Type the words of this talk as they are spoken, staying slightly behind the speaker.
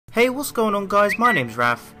Hey, what's going on guys, my name's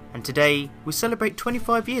Raf, and today we celebrate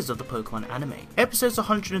 25 years of the Pokemon anime. Episodes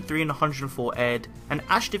 103 and 104 aired, and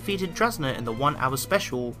Ash defeated Drasna in the 1 hour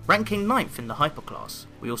special, ranking 9th in the Hyper class.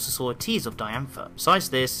 We also saw a tease of Nymphia. Besides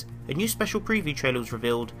this, a new special preview trailer was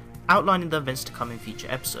revealed, outlining the events to come in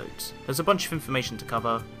future episodes. There's a bunch of information to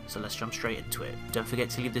cover, so let's jump straight into it. Don't forget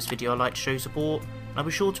to leave this video a like to show your support, and I'll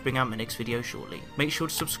be sure to bring out my next video shortly. Make sure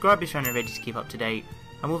to subscribe if you're ready to keep up to date,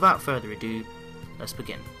 and without further ado, let's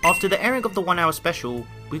begin. After the airing of the 1 hour special,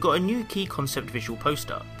 we got a new key concept visual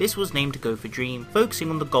poster. This was named Go for Dream,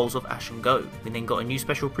 focusing on the goals of Ash and Go. We then got a new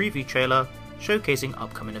special preview trailer, showcasing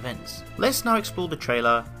upcoming events. Let's now explore the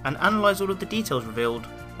trailer and analyse all of the details revealed,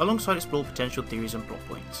 alongside explore potential theories and plot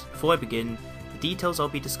points. Before I begin, the details I'll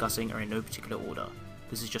be discussing are in no particular order.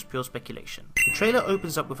 This is just pure speculation. The trailer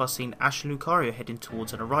opens up with us seeing Ash and Lucario heading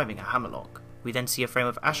towards and arriving at Hammerlock. We then see a frame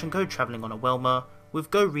of Ash and Go travelling on a Welmer, with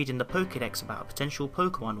Go reading the Pokédex about a potential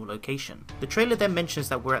Pokemon or location. The trailer then mentions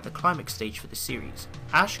that we're at the climax stage for the series.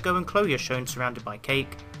 Ash, Go and Chloe are shown surrounded by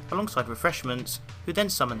cake, alongside refreshments, who then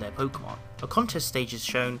summon their Pokemon. A contest stage is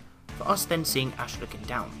shown, for us then seeing Ash looking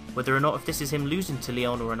down. Whether or not if this is him losing to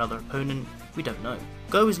Leon or another opponent, we don't know.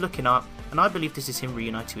 Go is looking up, and I believe this is him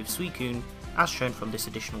reuniting with Suicune, as shown from this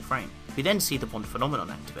additional frame. We then see the Bond phenomenon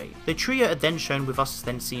activate. The trio are then shown with us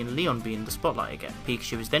then seeing Leon be in the spotlight again.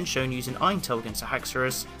 Pikachu is then shown using Iron Tail against a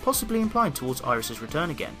Haxorus, possibly implying towards Iris's return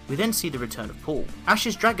again. We then see the return of Paul.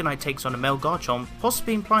 Ash's Dragonite takes on a male Garchomp,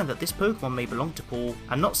 possibly implying that this Pokemon may belong to Paul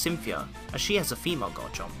and not Nymphia, as she has a female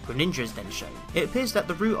Garchomp. Greninja is then shown. It appears that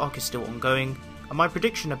the Root arc is still ongoing, and my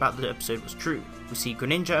prediction about the episode was true. We see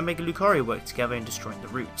Greninja and Mega Lucario work together in destroying the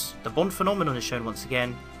Roots. The Bond phenomenon is shown once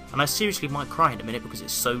again, and I seriously might cry in a minute because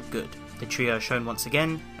it's so good. The trio are shown once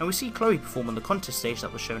again, and we see Chloe perform on the contest stage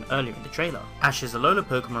that was shown earlier in the trailer. Ash's Alola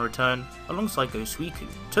Pokemon return, alongside Go's Suicune.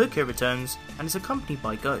 Tokyo returns, and is accompanied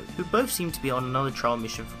by Go, who both seem to be on another trial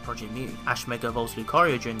mission for Project Mew. Ash Mega evolves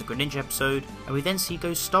Lucario during the Greninja episode, and we then see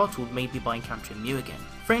Go startled maybe by encountering Mew again.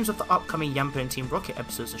 Frames of the upcoming Yamper and Team Rocket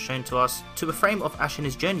episodes are shown to us, to a frame of Ash and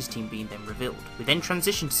his Journeys team being then revealed. We then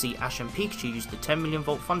transition to see Ash and Pikachu use the 10 million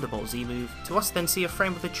volt Thunderbolt Z move, to us then see a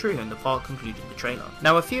frame of the trio in the park concluding the trailer.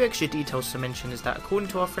 Now a few extra details to mention is that according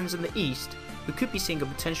to our friends in the East, we could be seeing a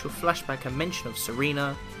potential flashback and mention of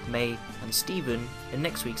Serena, May and Steven in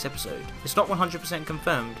next week's episode. It's not 100%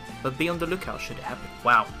 confirmed, but be on the lookout should it happen.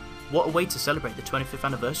 Wow. What a way to celebrate the 25th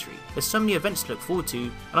anniversary. There's so many events to look forward to,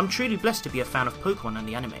 and I'm truly blessed to be a fan of Pokemon and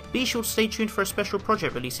the anime. Be sure to stay tuned for a special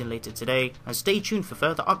project releasing later today, and stay tuned for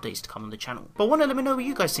further updates to come on the channel. But want to let me know what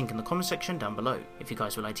you guys think in the comment section down below. If you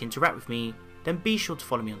guys would like to interact with me, then be sure to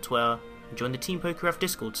follow me on Twitter, and join the Team PokeRef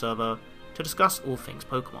Discord server to discuss all things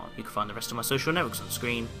Pokemon. You can find the rest of my social networks on the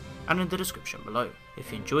screen, and in the description below.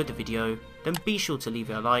 If you enjoyed the video, then be sure to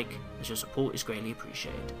leave it a like, as your support is greatly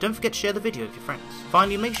appreciated. Don't forget to share the video with your friends.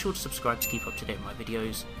 Finally, make sure to subscribe to keep up to date with my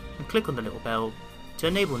videos, and click on the little bell to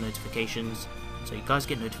enable notifications, so you guys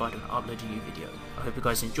get notified when I upload a new video. I hope you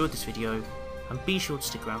guys enjoyed this video, and be sure to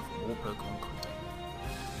stick around for more Pokemon content.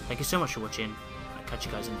 Thank you so much for watching, and I'll catch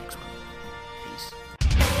you guys in the next one.